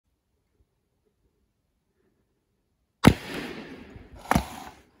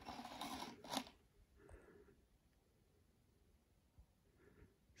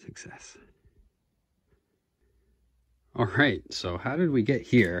success. All right, so how did we get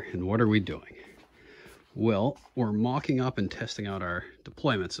here and what are we doing? Well, we're mocking up and testing out our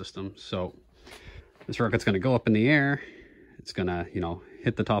deployment system. So this rocket's going to go up in the air. It's going to,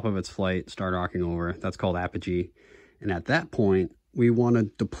 hit the top of its flight, start arcing over. That's called apogee. And at that point, we want to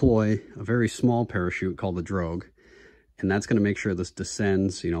deploy a very small parachute called the drogue. And that's going to make sure this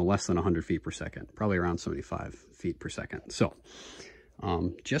descends, less than 100 feet per second, probably around 75 feet per second. So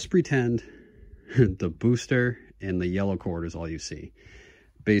just pretend the booster and the yellow cord is all you see.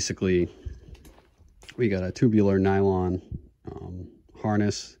 Basically, we got a tubular nylon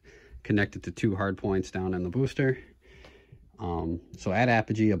harness connected to 2 hard points down in the booster. So at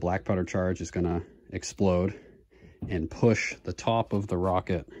apogee, a black powder charge is going to explode and push the top of the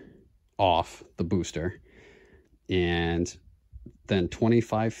rocket off the booster. And then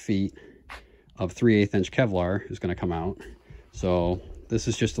 25 feet of 3/8 inch Kevlar is going to come out. So this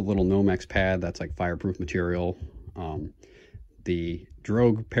is just a little Nomex pad that's like fireproof material. The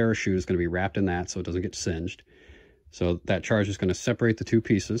drogue parachute is going to be wrapped in that so it doesn't get singed. So that charge is going to separate the 2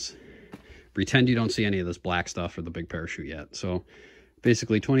 pieces. Pretend you don't see any of this black stuff or the big parachute yet. So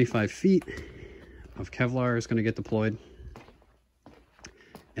basically 25 feet of Kevlar is going to get deployed.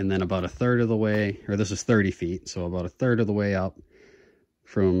 And then about a third of the way, or this is 30 feet, so about a third of the way up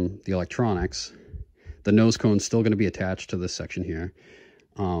from the electronics, the nose cone's still going to be attached to this section here.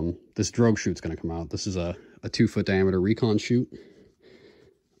 This drogue chute's going to come out. This is a 2-foot diameter recon chute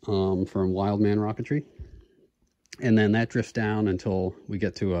from Wildman Rocketry. And then that drifts down until we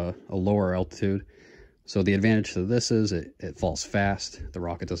get to a lower altitude. So the advantage to this is it falls fast. The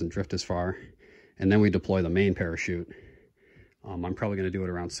rocket doesn't drift as far. And then we deploy the main parachute. I'm probably going to do it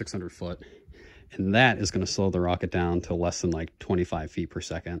around 600 foot. And that is going to slow the rocket down to less than like 25 feet per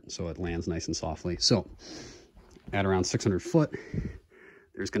second. So it lands nice and softly. So at around 600 foot,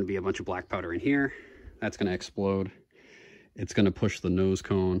 there's going to be a bunch of black powder in here. That's going to explode. It's going to push the nose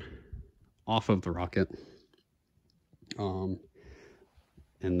cone off of the rocket. And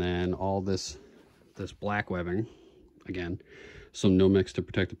then all this black webbing, again, some Nomex to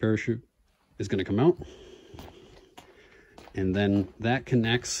protect the parachute, is going to come out. And then that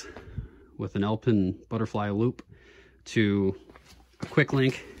connects with an L-pin butterfly loop to a quick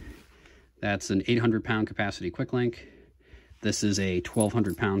link. That's an 800-pound capacity quick link. This is a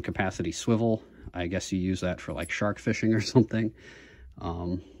 1,200-pound capacity swivel. I guess you use that for like shark fishing or something.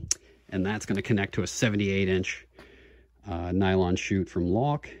 And that's going to connect to a 78-inch nylon chute from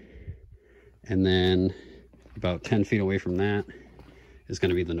LOC. And then about 10 feet away from that is going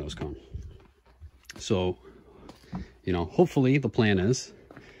to be the nose cone. So, hopefully the plan is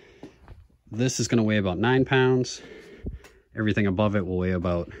this is going to weigh about 9 pounds. Everything above it will weigh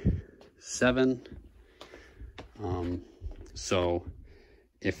about 7. So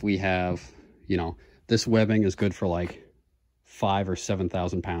if we have, this webbing is good for like 5,000 or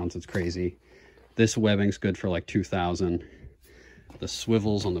 7,000 pounds. It's crazy. This webbing's good for like 2,000. The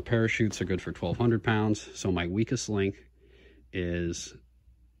swivels on the parachutes are good for 1,200 pounds. So my weakest link is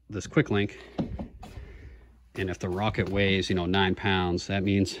this quick link. And if the rocket weighs, 9 pounds, that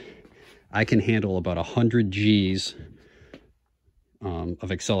means I can handle about 100 G's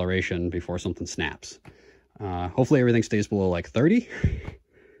of acceleration before something snaps. Hopefully everything stays below like 30.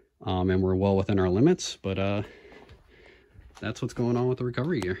 And we're well within our limits, but that's what's going on with the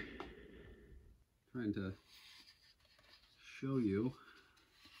recovery gear. Trying to show you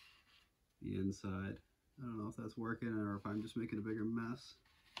the inside. I don't know if that's working or if I'm just making a bigger mess,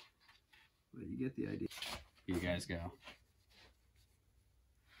 but you get the idea. Here you guys go.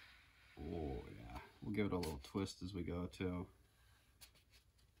 Oh yeah, we'll give it a little twist as we go too.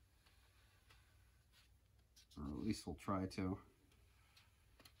 Or at least we'll try to.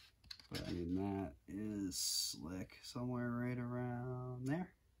 But I mean, that is slick somewhere right around there.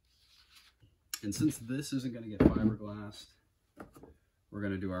 And since this isn't going to get fiberglassed, we're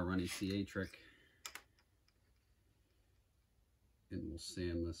going to do our runny CA trick. And we'll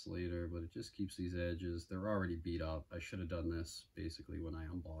sand this later, but it just keeps these edges. They're already beat up. I should have done this basically when I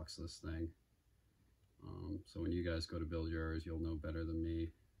unbox this thing. So when you guys go to build yours, you'll know better than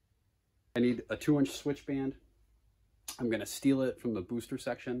me. I need a 2-inch switch band. I'm going to steal it from the booster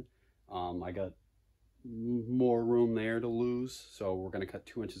section. I got more room there to lose, so we're going to cut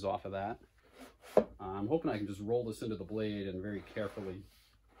 2 inches off of that. I'm hoping I can just roll this into the blade and very carefully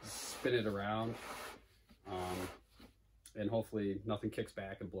spin it around. And hopefully nothing kicks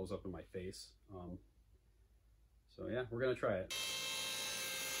back and blows up in my face. So yeah, we're going to try it.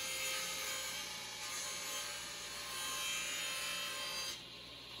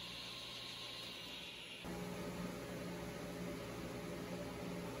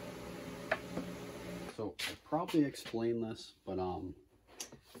 probably explain this, but I'm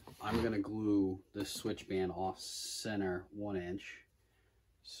gonna glue this switch band off center 1 inch.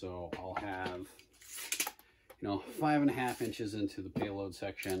 So I'll have, you know, 5.5 inches into the payload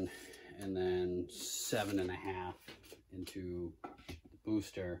section, and then 7.5 into the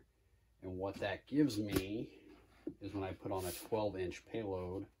booster. And what that gives me is when I put on a 12-inch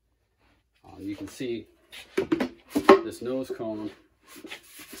payload, you can see this nose cone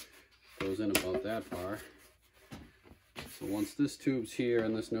goes in about that far. So once this tube's here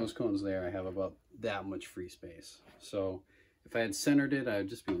and this nose cone's there, I have about that much free space. So if I had centered it, I'd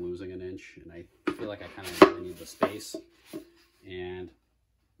just be losing 1 inch, and I feel like I kind of really need the space. And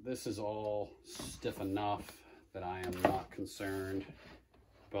this is all stiff enough that I am not concerned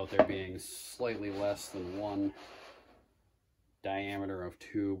about there being slightly less than 1 diameter of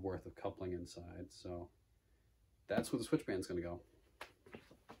tube worth of coupling inside. So that's where the switch band's going to go.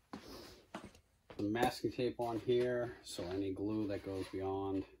 The masking tape on here, so any glue that goes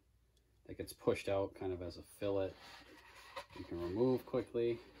beyond, that gets pushed out kind of as a fillet, you can remove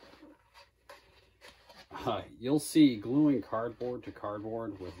quickly. You'll see gluing cardboard to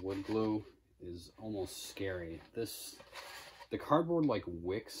cardboard with wood glue is almost scary. The cardboard like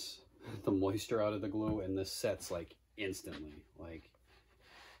wicks the moisture out of the glue, and this sets like instantly. Like,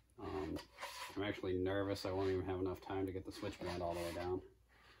 I'm actually nervous. I won't even have enough time to get the switch band all the way down.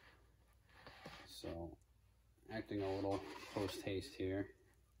 So, acting a little post-haste here.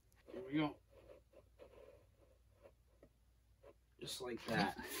 There we go. Just like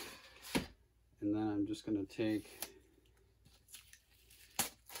that. And then I'm just going to take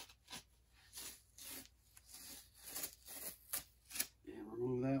and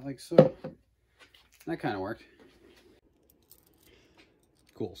remove that like so. That kind of worked.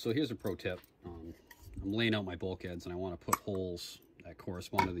 Cool. So here's a pro tip. I'm laying out my bulkheads and I want to put holes that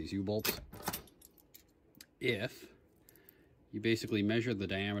correspond to these U-bolts. If you basically measure the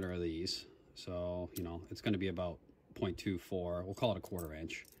diameter of these, so, you know, it's going to be about 0.24, we'll call it a 1/4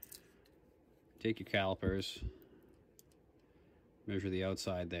 inch. Take your calipers, measure the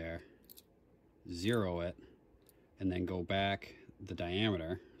outside there, 0 it, and then go back the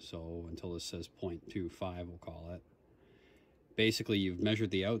diameter, so until this says 0.25, we'll call it. Basically, you've measured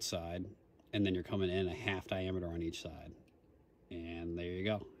the outside, and then you're coming in a 1/2 diameter on each side. And there you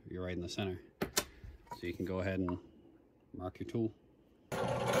go, you're right in the center. So you can go ahead and mark your tool.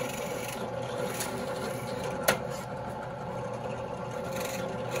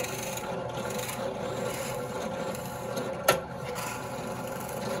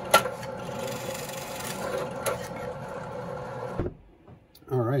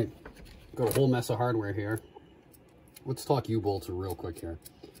 All right, got a whole mess of hardware here. Let's talk U-bolts real quick here.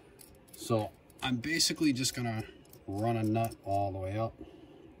 So I'm basically just gonna run a nut all the way up.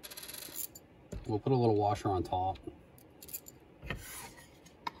 We'll put a little washer on top.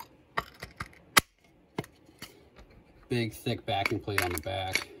 Big thick backing plate on the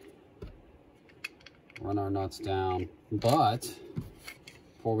back. Run our nuts down, but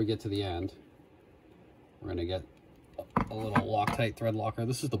before we get to the end, we're gonna get a little Loctite Threadlocker.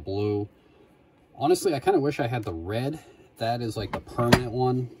 This is the blue. Honestly, I kind of wish I had the red. That is like the permanent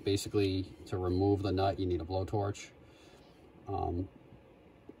one. Basically, to remove the nut, you need a blowtorch.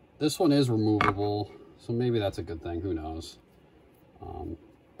 This one is removable, so maybe that's a good thing. Who knows?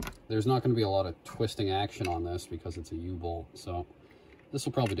 There's not going to be a lot of twisting action on this because it's a U-bolt, so this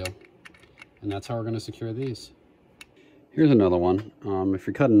will probably do. And that's how we're going to secure these. Here's another one. If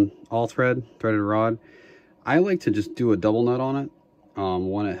you're cutting all threaded rod, I like to just do a double nut on it.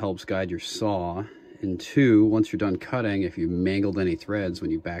 One, it helps guide your saw, and two, once you're done cutting, if you mangled any threads, when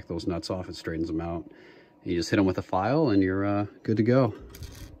you back those nuts off, it straightens them out. You just hit them with a file and you're good to go.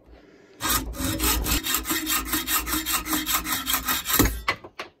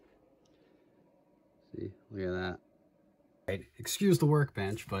 See, look at that. Right, excuse the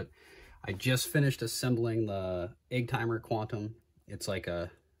workbench, but I just finished assembling the Egg Timer Quantum. It's like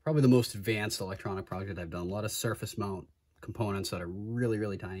probably the most advanced electronic project I've done. A lot of surface mount components that are really,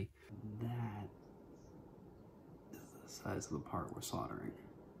 really tiny. That is the size of the part we're soldering.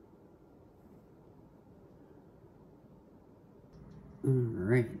 All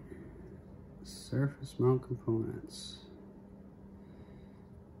right, surface mount components.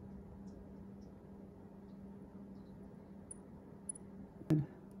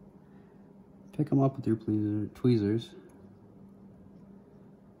 Pick them up with your tweezers.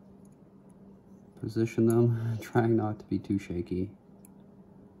 Position them, trying not to be too shaky.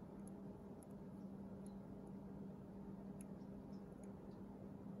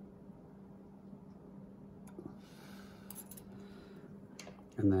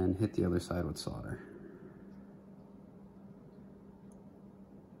 And then hit the other side with solder.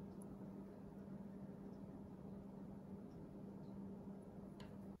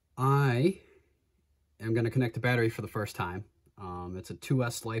 I'm going to connect the battery for the first time. It's a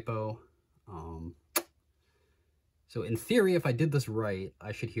 2S LiPo. So in theory, if I did this right,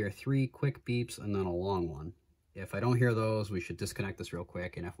 I should hear 3 quick beeps and then a long one. If I don't hear those, we should disconnect this real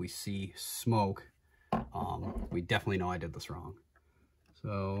quick. And if we see smoke, we definitely know I did this wrong.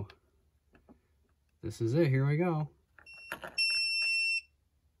 So this is it. Here we go.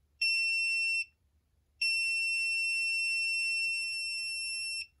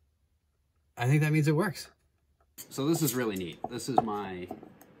 I think that means it works. So this is really neat. This is my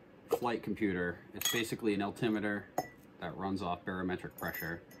flight computer. It's basically an altimeter that runs off barometric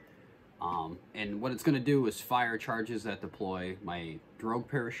pressure. And what it's going to do is fire charges that deploy my drogue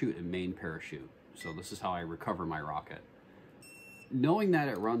parachute and main parachute. So this is how I recover my rocket. Knowing that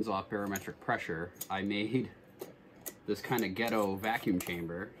it runs off barometric pressure, I made this kind of ghetto vacuum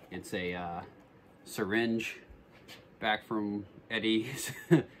chamber. It's a syringe back from Eddie's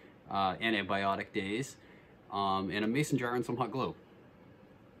antibiotic days, and a mason jar and some hot glue.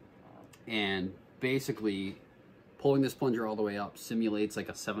 And basically, pulling this plunger all the way up simulates like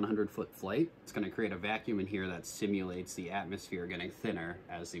a 700-foot flight. It's going to create a vacuum in here that simulates the atmosphere getting thinner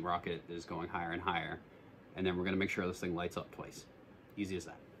as the rocket is going higher and higher. And then we're going to make sure this thing lights up twice. Easy as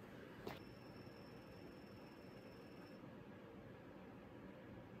that.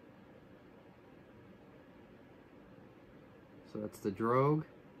 So that's the drogue.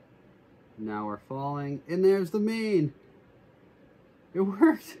 Now we're falling, and there's the main. It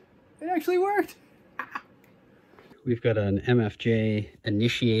worked. It actually worked. We've got an MFJ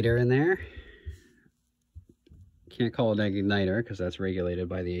initiator in there. Can't call it an igniter because that's regulated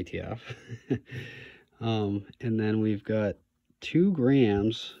by the ATF. And then we've got 2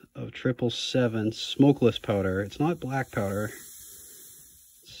 grams of 777 smokeless powder. It's not black powder,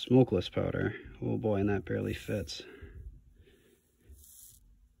 it's smokeless powder. Oh boy, and that barely fits.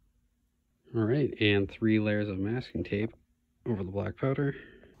 All right, and 3 layers of masking tape over the black powder.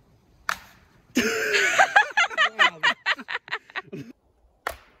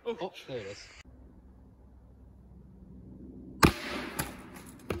 Oh, there it is.